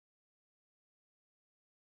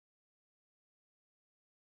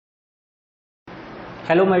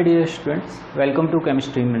Hello my dear students, welcome to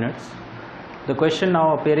Chemistry Minutes. The question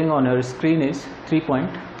now appearing on your screen is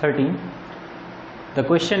 3.13. The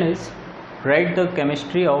question is, write the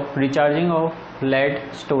chemistry of recharging of lead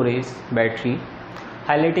storage battery,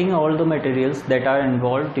 highlighting all the materials that are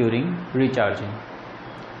involved during recharging.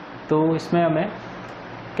 तो इसमें हमें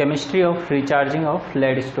chemistry of recharging of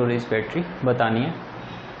lead storage battery बतानी है.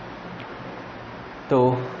 तो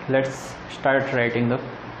let's start writing the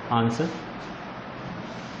answer.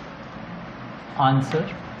 Answer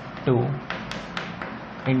to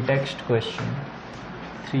in-text question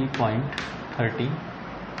 3.30.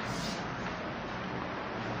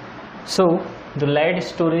 So the lead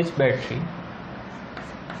storage battery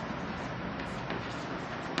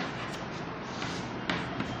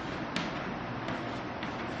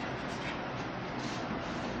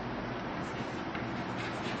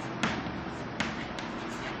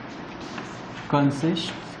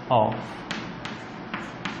consists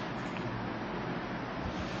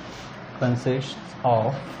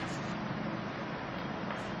of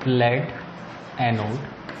lead anode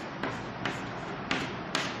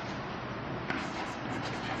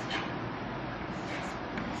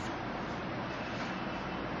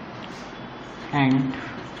and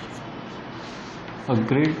a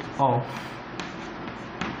grid of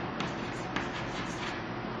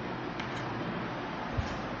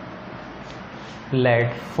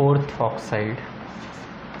lead fourth oxide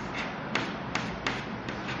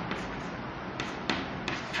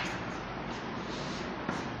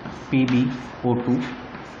PbO2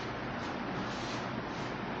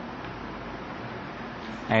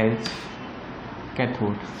 as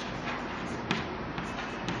cathode.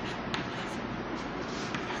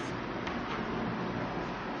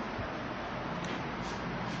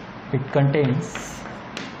 It contains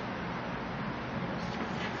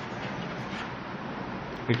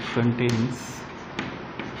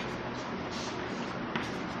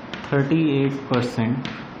 38%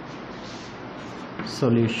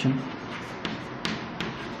 solution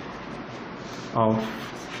of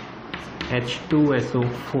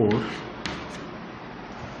H2SO4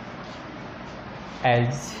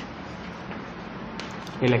 as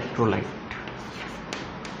electrolyte.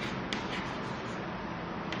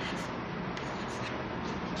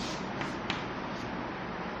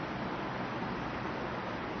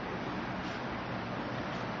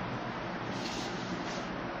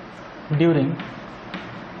 During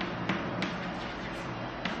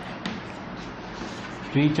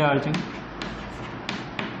recharging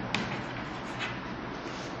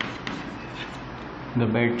the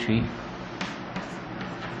battery,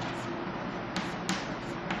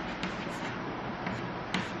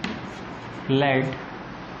 lead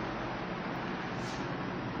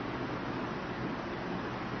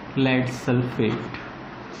sulfate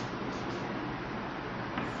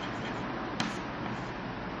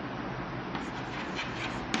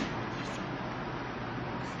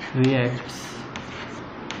reacts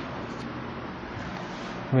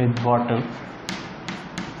with water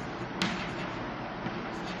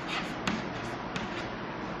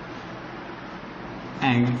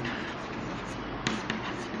and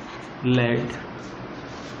lead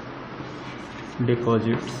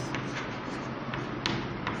deposits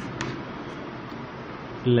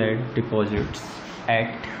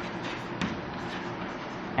at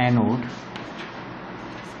anode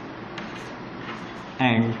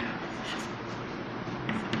and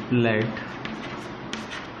lead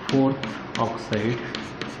fourth oxide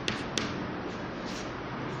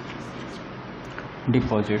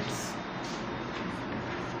deposits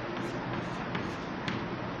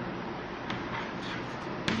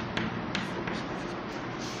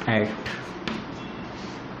at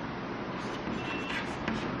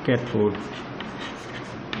cathode.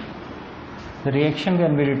 The reaction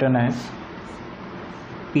can be written as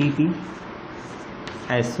PbSO4.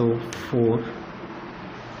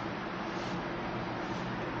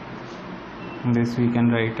 This we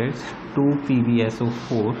can write as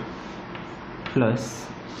 2PbSO4 plus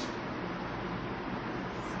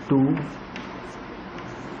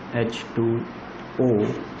 2H2O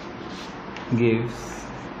gives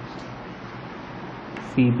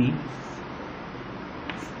Pb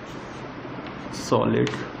solid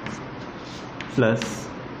plus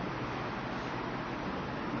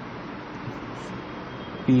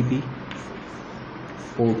PbO2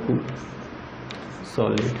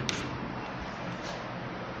 solid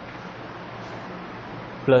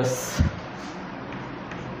plus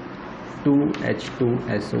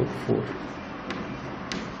 2H2SO4.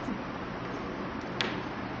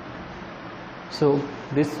 So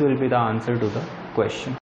this will be the answer to the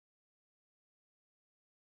question.